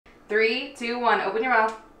3, 2, 1. Open your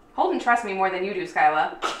mouth. Holden trusts me more than you do,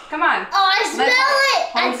 Skyla. Come on. Oh, I smell it!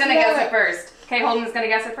 Holden's gonna guess it first. Okay, Holden's gonna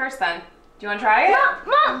guess it first then. Do you want to try it?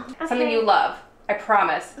 Mom! Something you love. I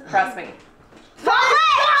promise. Trust me. Chocolate!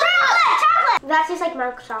 That tastes like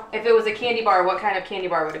milk chocolate. If it was a candy bar, what kind of candy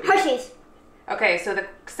bar would it be? Hershey's. Okay, so the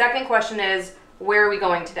second question is, where are we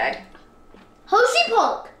going today?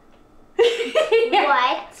 Hersheypark.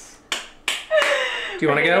 What? Do you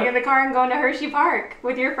want to go? Getting in the car and going to Hersheypark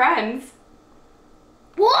with your friends.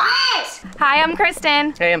 What? Hi, I'm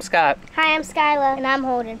Kristen. Hey, I'm Scott. Hi, I'm Skyla. And I'm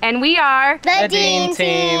Holden. And we are The Dean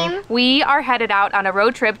Team. We are headed out on a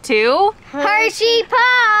road trip to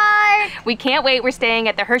Hersheypark. We can't wait. We're staying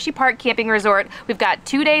at the Hersheypark Camping Resort. We've got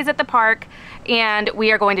 2 days at the park, and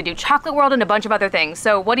we are going to do Chocolate World and a bunch of other things.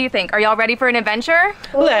 So what do you think? Are y'all ready for an adventure?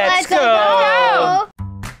 Let's go! Go.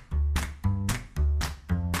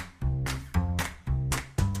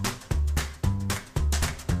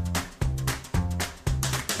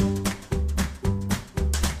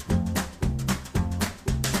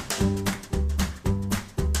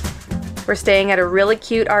 We're staying at a really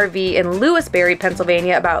cute RV in Lewisberry,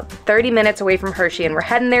 Pennsylvania, about 30 minutes away from Hershey, and we're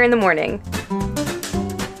heading there in the morning.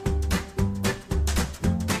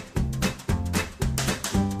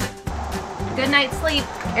 Good night's sleep.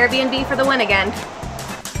 Airbnb for the win again.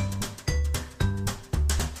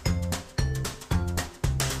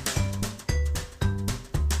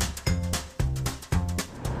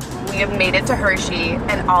 We have made it to Hershey,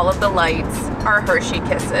 and all of the lights are Hershey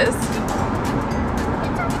kisses.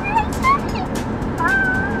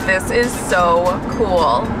 This is so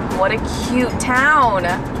cool. What a cute town.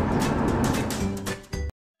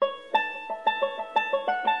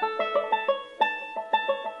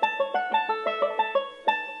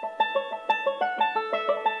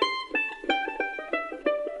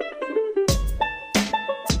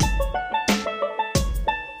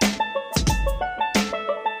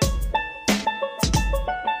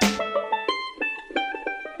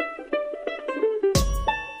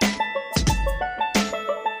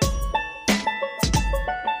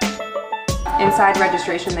 Inside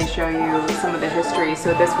registration, they show you some of the history.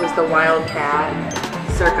 So this was the Wildcat,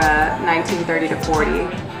 circa 1930 to 40.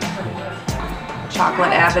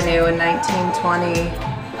 Chocolate Avenue in 1920.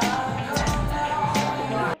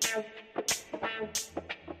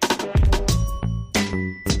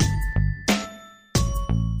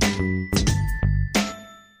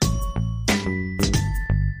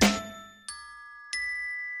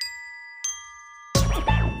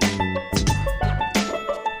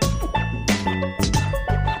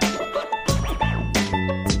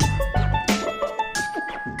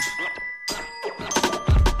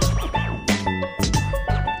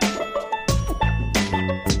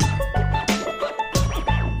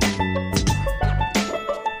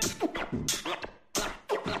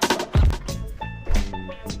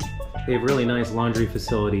 They have really nice laundry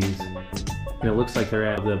facilities, and it looks like they're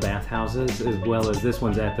at the bathhouses as well as this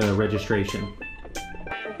one's at the registration.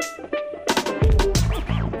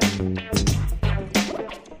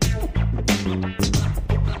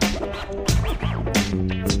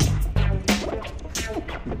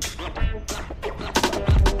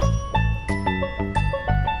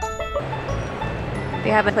 They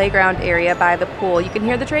have a playground area by the pool. You can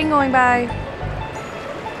hear the train going by.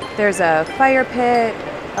 There's a fire pit,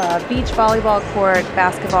 a beach volleyball court,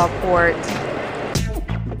 basketball court.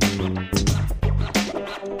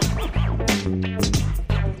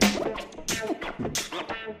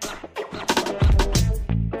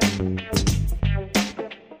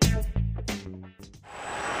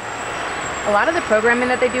 A lot of the programming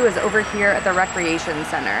that they do is over here at the recreation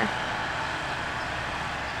center.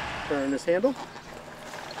 Turn this handle.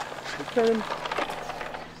 Turn.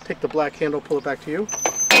 Take the black handle, pull it back to you.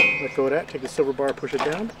 Let go of that. Take the silver bar, push it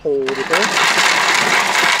down. Hold it there.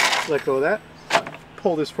 Let go of that.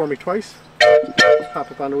 Pull this for me twice.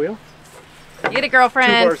 Pop up on the wheel. Get it,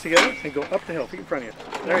 girlfriend. 2 bars together and go up the hill. Feet in front of you.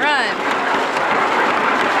 There you Run.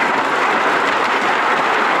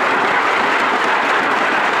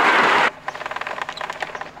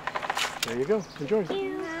 go. There you go. Enjoy.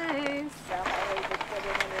 Nice.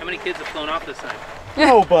 How many kids have flown off this time?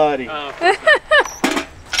 Nobody. Oh.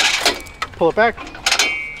 Pull it back.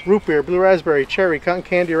 Root beer, blue raspberry, cherry, cotton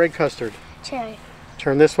candy, or egg custard. Cherry.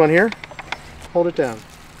 Turn this one here. Hold it down.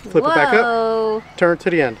 Flip it back up. Whoa. Turn to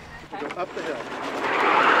the end. Go up the hill.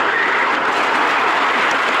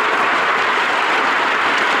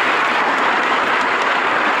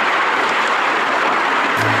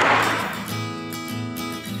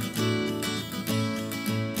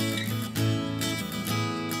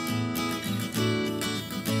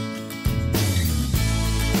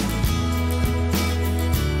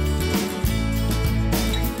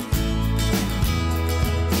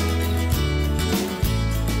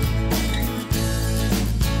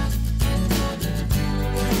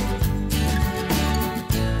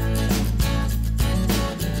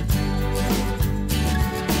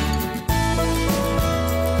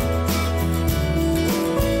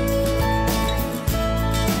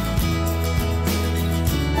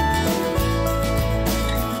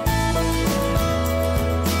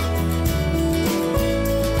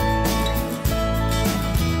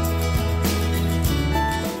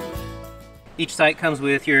 Each site comes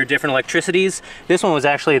with your different electricities. This one was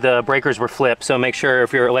actually, the breakers were flipped, so make sure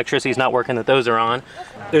if your electricity is not working that those are on.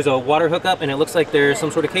 There's a water hookup, and it looks like there's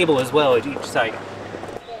some sort of cable as well at each site.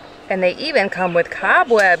 And they even come with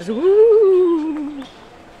cobwebs. Woo!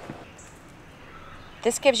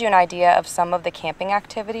 This gives you an idea of some of the camping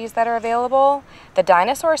activities that are available. The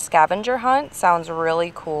dinosaur scavenger hunt sounds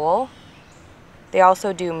really cool. They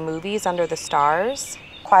also do movies under the stars.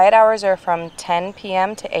 Quiet hours are from 10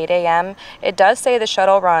 p.m. to 8 a.m. It does say the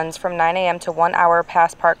shuttle runs from 9 a.m. to 1 hour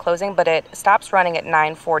past park closing, but it stops running at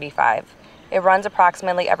 9:45. It runs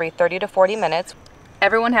approximately every 30 to 40 minutes.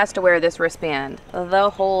 Everyone has to wear this wristband the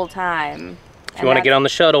whole time. If you want to get on the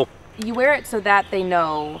shuttle, you wear it so that they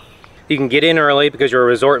know. You can get in early because you're a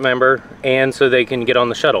resort member, and so they can get on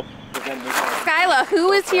the shuttle. Skyla,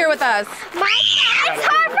 who is here with us? It's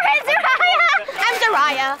Harper and Zariah. I'm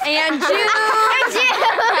Zariah. And June. And June.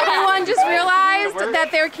 Everyone just realized that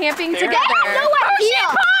they're camping together. They had no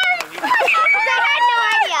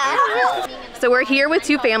idea. So we're here with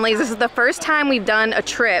two families. This is the first time we've done a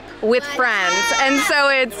trip with friends. And so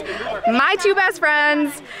it's my two best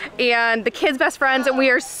friends and the kids' best friends, and we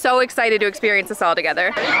are so excited to experience this all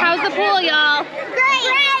together. How's the pool, y'all?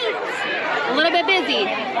 Great. A little bit busy.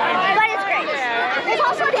 But it's great. There's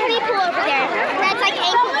also a kiddie pool over there. That's like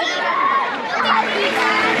ankle deep.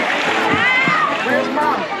 Where's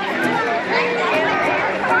Mom?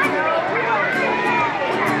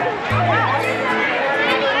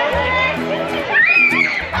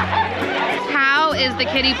 How is the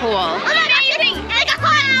kiddie pool? Amazing! Like a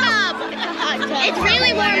hot tub. It's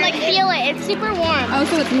really warm, like feel it. It's super warm. Oh,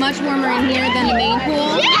 so it's much warmer in here than the main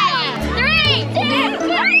pool? Yeah! 3, 2,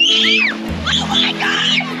 1. Oh my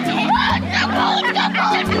god!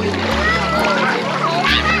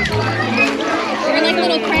 They're like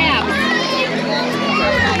little crabs.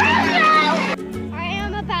 I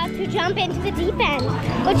am about to jump into the deep end,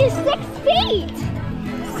 which is 6 feet.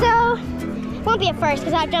 So, won't be at first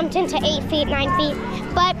because I've jumped into 8 feet, 9 feet.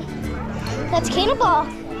 But let's cannonball.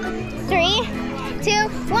 3, 2,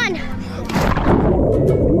 1.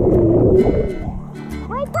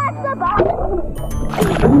 Wait, press the button.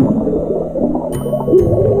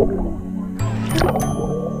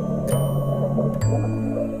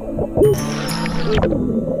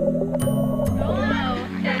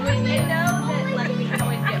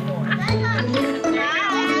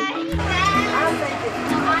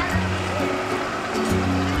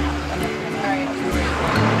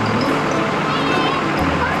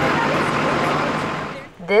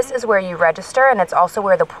 This is where you register, and it's also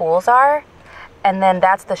where the pools are. And then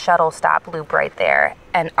that's the shuttle stop loop right there.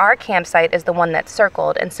 And our campsite is the one that's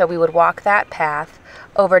circled, and so we would walk that path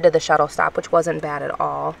over to the shuttle stop, which wasn't bad at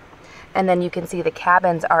all. And then you can see the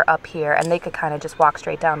cabins are up here, and they could kind of just walk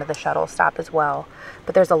straight down to the shuttle stop as well.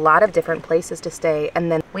 But there's a lot of different places to stay. And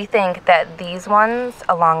then we think that these ones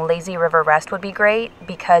along Lazy River Rest would be great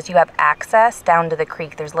because you have access down to the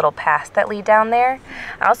creek. There's little paths that lead down there.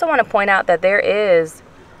 I also want to point out that there is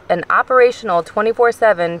an operational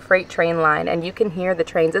 24/7 freight train line, and you can hear the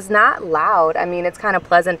trains. It's not loud. I mean, it's kind of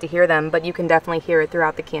pleasant to hear them, but you can definitely hear it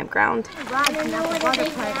throughout the campground.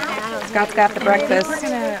 Scott's got the breakfast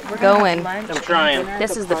going. I'm trying.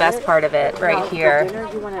 This is the best part of it right here.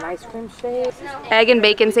 Egg and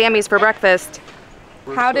bacon Sammy's for breakfast.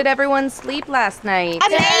 How did everyone sleep last night?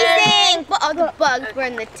 Amazing! But all the bugs were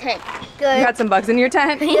in the tent. Good. You had some bugs in your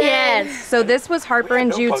tent? Yes. So this was Harper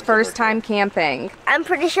and Jude's first time camping. I'm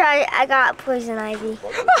pretty sure I got poison ivy.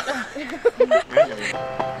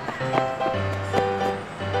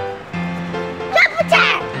 Jump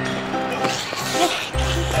attack!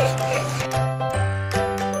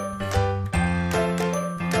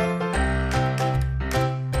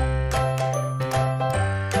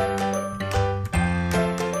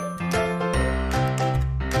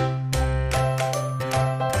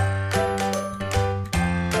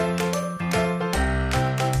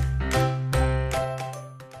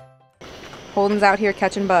 Holden's out here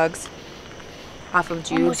catching bugs off of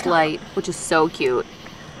Jude's light, which is so cute.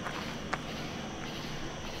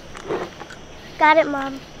 Got it,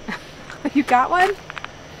 Mom. You got one?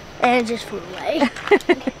 And it just flew away.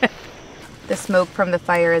 The smoke from the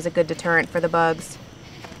fire is a good deterrent for the bugs.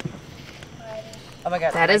 Oh my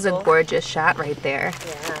god. That is a gorgeous shot right there.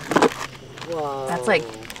 Yeah. Whoa. That's like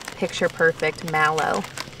picture perfect mallow.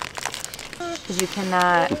 Because you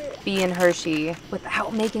cannot be in Hershey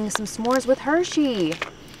without making some s'mores with Hershey.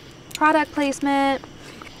 Product placement.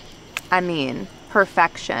 I mean,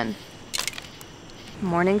 perfection.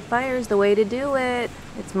 Morning fire is the way to do it.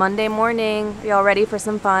 It's Monday morning. Are y'all ready for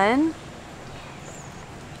some fun?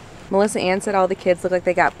 Melissa Ann said all the kids look like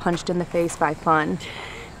they got punched in the face by fun.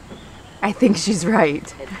 I think she's right.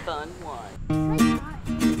 Had fun one.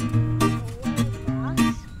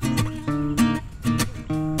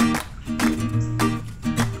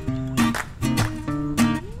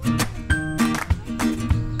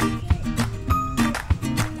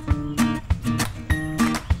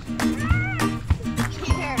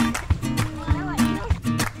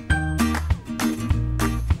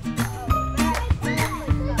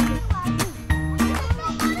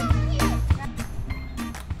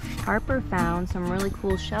 Harper found some really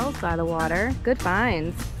cool shells by the water. Good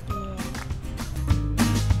finds.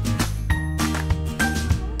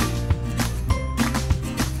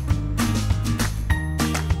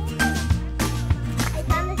 I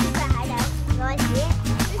found this secret hideout. You want to see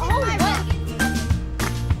it?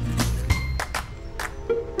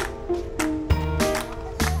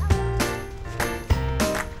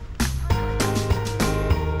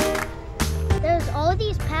 There's all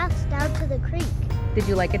these paths down to the creek. Did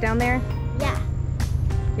you like it down there? Yeah.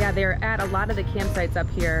 Yeah, they're at a lot of the campsites up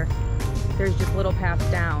here. There's just little paths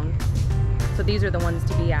down. So these are the ones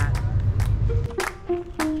to be at.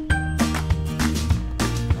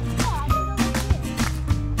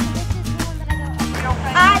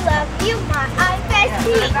 I love you, my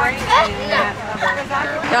bestie.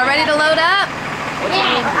 Y'all ready to load up?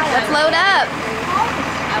 Let's load up.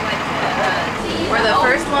 We're the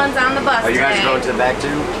first ones on the bus. Are you guys today. going to the back too?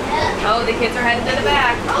 Oh, the kids are heading to the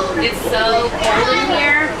back. It's so cold in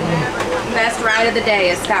here. Best ride of the day,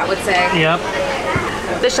 as Scott would say. Yep.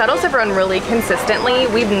 The shuttles have run really consistently.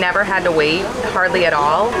 We've never had to wait, hardly at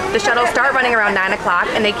all. The shuttles start running around 9 o'clock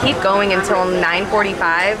and they keep going until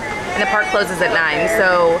 9:45 and the park closes at 9.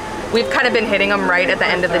 So we've kind of been hitting them right at the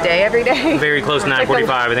end of the day every day. Very close to 9:45.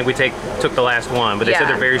 I think we took the last one, but they said Yeah.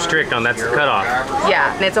 they're very strict on that's the cutoff.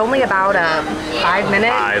 Yeah, and it's only about a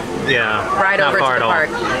 5-minute Yeah. ride Not over far to the at all.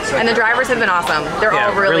 park. And the drivers have been awesome. They're Yeah,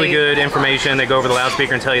 all really good information. They go over the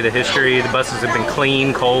loudspeaker and tell you the history. The buses have been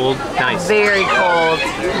clean, cold, nice. very cold.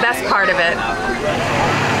 Best part of it.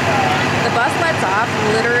 The bus lets off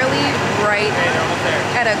literally right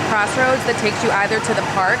at a crossroads that takes you either to the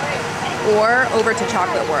park or over to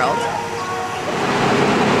Chocolate World.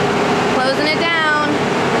 Closing it down.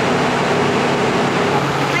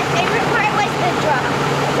 My favorite part was the drum.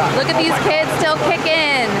 Look at these kids still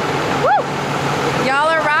kicking. Woo! Y'all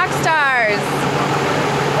are rock stars.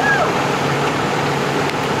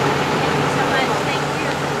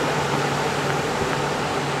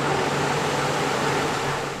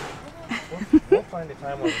 We'll find a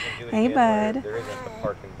time where we can do it Hey, again where bud. there isn't the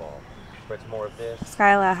park involved, but it's more of this.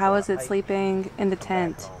 Skyla, how is it sleeping in the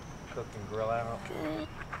tent? Cook and grill out.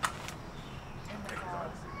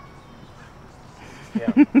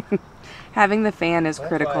 Yeah. Having the fan is Well,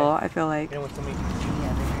 that's critical, why, I feel like. You know, when somebody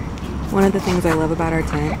One of the things I love about our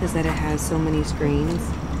tent is that it has so many screens.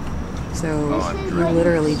 So you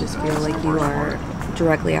literally just feel like you are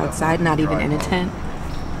directly outside, not even in a tent.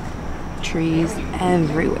 Trees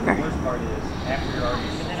everywhere.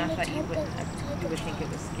 And then I thought you would think it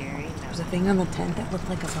was scary. There's a thing on the tent that looked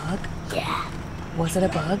like a bug. Yeah, Was it a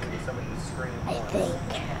bug? I think.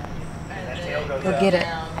 Go get it.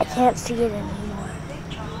 I can't see it anymore.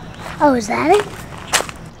 Oh, is that it?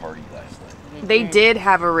 Party last night. They did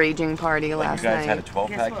have a raging party Like last you guys had a night. 12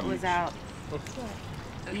 Guess pack what was each. out?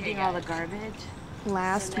 Eating all the garbage.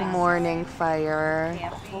 Last morning fire,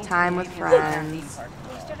 time with friends.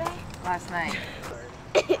 Last night.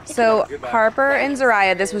 So Harper and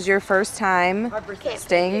Zariah, this was your first time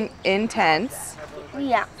staying in tents,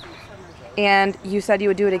 Yeah, and you said you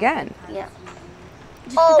would do it again. yeah.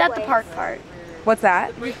 Just without the park part. What's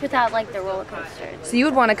that? Just without like the roller coasters. So you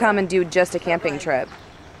would want to come and do just a camping trip.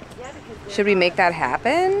 Should we make that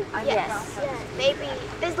happen? Yes. Maybe.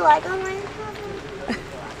 Is Legoland?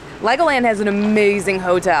 Legoland has an amazing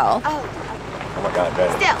hotel. Oh, Oh my god,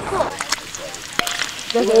 that still cool.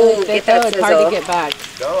 It's hard to get back.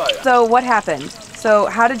 So what happened? So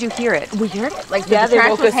how did you hear it? We heard it. Like Yeah, the they trash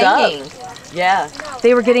woke was us up. hanging. Yeah.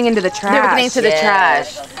 They were getting into the trash. They were getting to the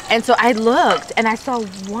Yes. trash. And so I looked and I saw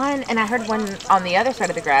one and I heard one on the other side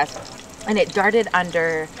of the grass and it darted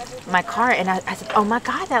under my car and I said, oh my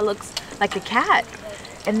God, that looks like a cat.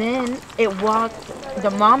 And then it walked,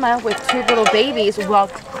 the mama with 2 little babies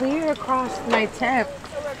walked clear across my tent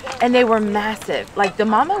and they were massive. Like the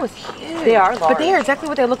mama was huge. They are large. But they are exactly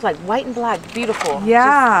what they look like, white and black, beautiful.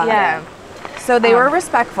 Yeah. Yeah. So they were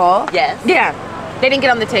respectful. Yes. Yeah. They didn't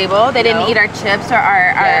get on the table. They didn't eat our chips or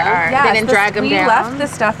our they didn't drag them down. We left the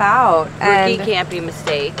stuff out. Rookie And camping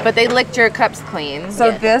mistake. But they licked your cups clean.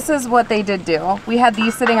 so this is what they did do. We had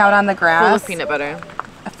these sitting out on the grass. Full of peanut butter.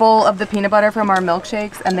 Full of the peanut butter from our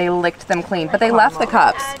milkshakes, and they licked them clean. But they left the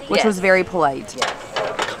cups, which Yes. was very polite.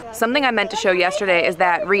 something I meant to show yesterday is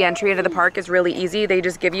that re-entry into the park is really easy. They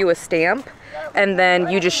just give you a stamp and then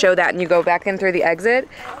you just show that and you go back in through the exit.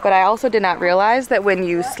 But I also did not realize that when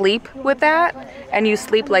you sleep with that and you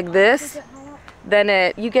sleep like this,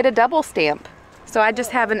 then you get a double stamp. So I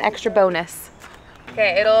just have an extra bonus.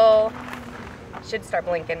 Okay, should start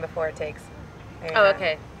blinking before it takes. Oh,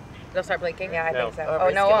 okay. It'll start blinking? Yeah, I No. think so. Oh, Oh,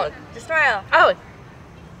 no, it won't. Just smile. Oh,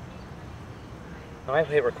 I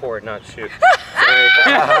hit record, not shoot. That's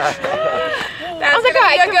like, oh,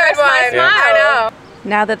 I converse my smile. I know.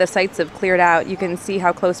 Now that the sights have cleared out, you can see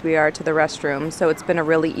how close we are to the restroom. So it's been a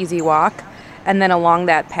really easy walk. And then along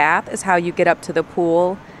that path is how you get up to the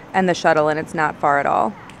pool and the shuttle, and it's not far at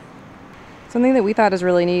all. Something that we thought is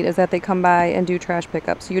really neat is that they come by and do trash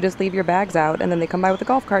pickup. So you just leave your bags out and then they come by with a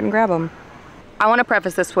golf cart and grab them. I want to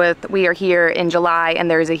preface this with, we are here in July and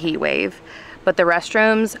there's a heat wave, but the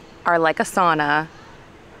restrooms are like a sauna,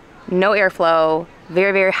 no airflow,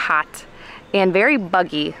 very, very hot and very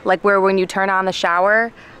buggy. Like where when you turn on the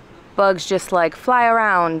shower, bugs just like fly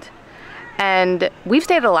around. And we've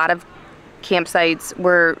stayed at a lot of campsites.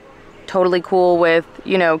 We're totally cool with,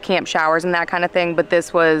 you know, camp showers and that kind of thing, but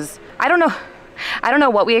this was, I don't know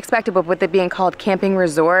what we expected, but with it being called Camping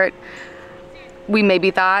Resort, we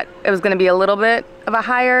maybe thought it was going to be a little bit of a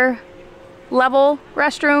higher level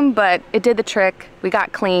restroom, but it did the trick. We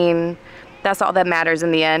got clean. That's all that matters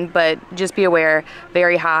in the end, but just be aware,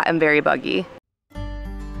 very hot and very buggy.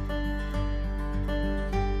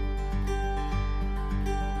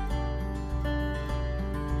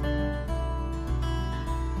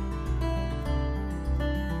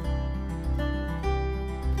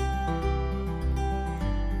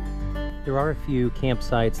 There are a few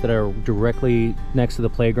campsites that are directly next to the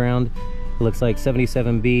playground. It looks like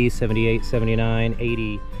 77B, 78, 79,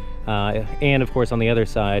 80, and of course on the other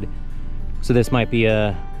side. So this might be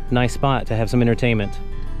a nice spot to have some entertainment.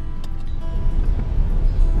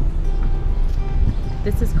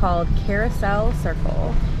 This is called Carousel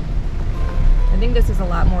Circle. I think this is a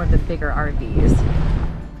lot more of the bigger RVs.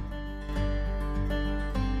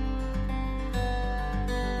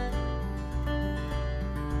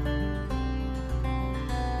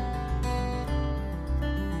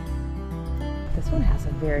 This one has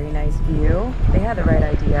a very nice view. They had the right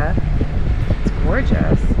idea. It's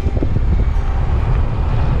gorgeous.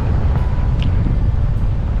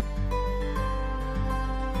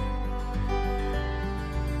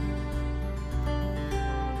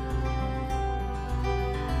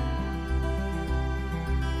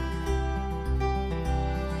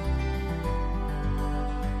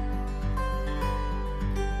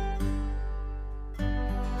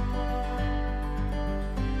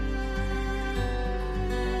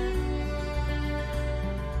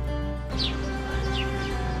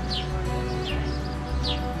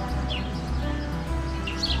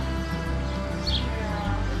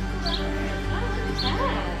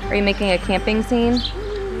 Are you making a camping scene?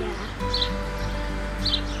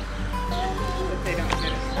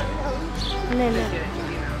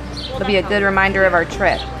 It'll be a good reminder of our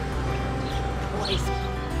trip.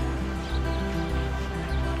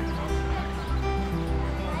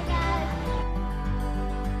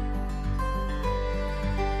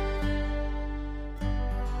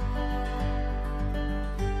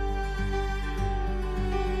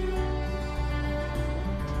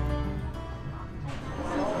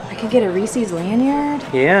 I could get a Reese's lanyard.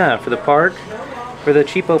 Yeah, for the park, for the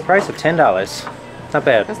cheapo price of $10. Not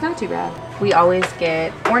bad. That's not too bad. We always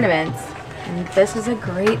get ornaments, and this is a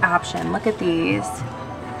great option. Look at these.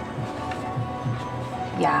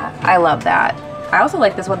 Yeah, I love that. I also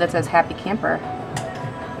like this one that says Happy Camper.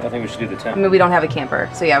 I think we should do the 10. I mean, we don't have a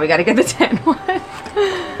camper, so yeah, we gotta get the 10 one.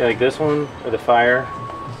 You like this one or the fire?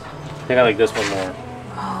 I think I like this one more.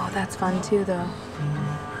 Oh, that's fun too, though.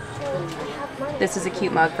 This is a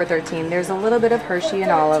cute mug for $13. There's a little bit of Hershey in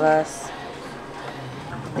all of us.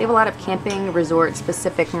 They have a lot of camping resort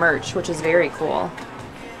specific merch, which is very cool.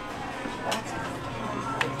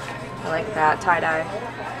 I like that tie-dye.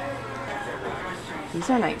 These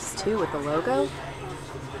are nice too with the logo.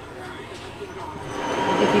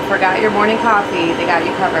 If you forgot your morning coffee, they got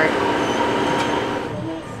you covered.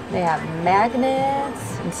 They have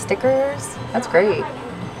magnets and stickers. That's great.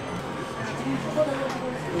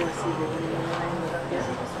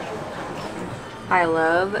 I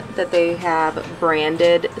love that they have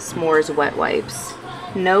branded s'mores wet wipes.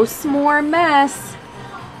 No s'more mess.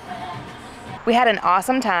 We had an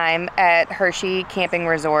awesome time at Hershey Camping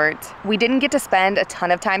Resort. We didn't get to spend a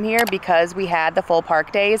ton of time here because we had the full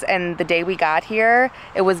park days, and the day we got here,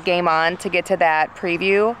 it was game on to get to that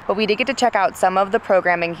preview. But we did get to check out some of the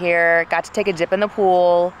programming here, got to take a dip in the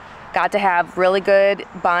pool, got to have really good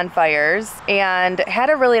bonfires, and had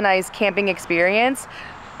a really nice camping experience.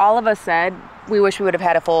 All of us said we wish we would have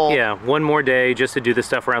had a full... Yeah, one more day just to do the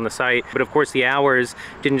stuff around the site. But of course the hours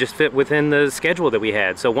didn't just fit within the schedule that we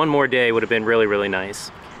had. So one more day would have been really, really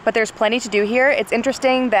nice. But there's plenty to do here. It's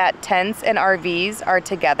interesting that tents and RVs are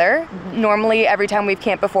together. Normally, every time we've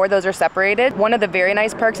camped before, those are separated. One of the very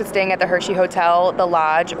nice perks of staying at the Hershey Hotel, the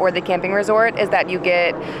Lodge, or the camping resort is that you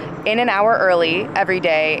get in an hour early every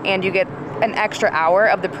day, and you get an extra hour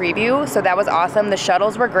of the preview. So that was awesome. The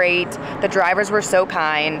shuttles were great. The drivers were so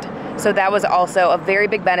kind. So that was also a very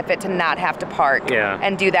big benefit to not have to park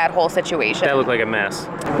and do that whole situation. That looked like a mess.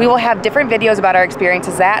 We will have different videos about our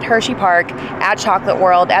experiences at Hersheypark, at Chocolate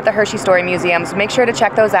World, at the Hershey Story Museum. So make sure to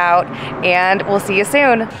check those out, and we'll see you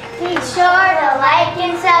soon. Be sure to like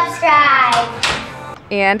and subscribe.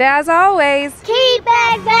 And as always, Keep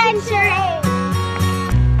adventuring!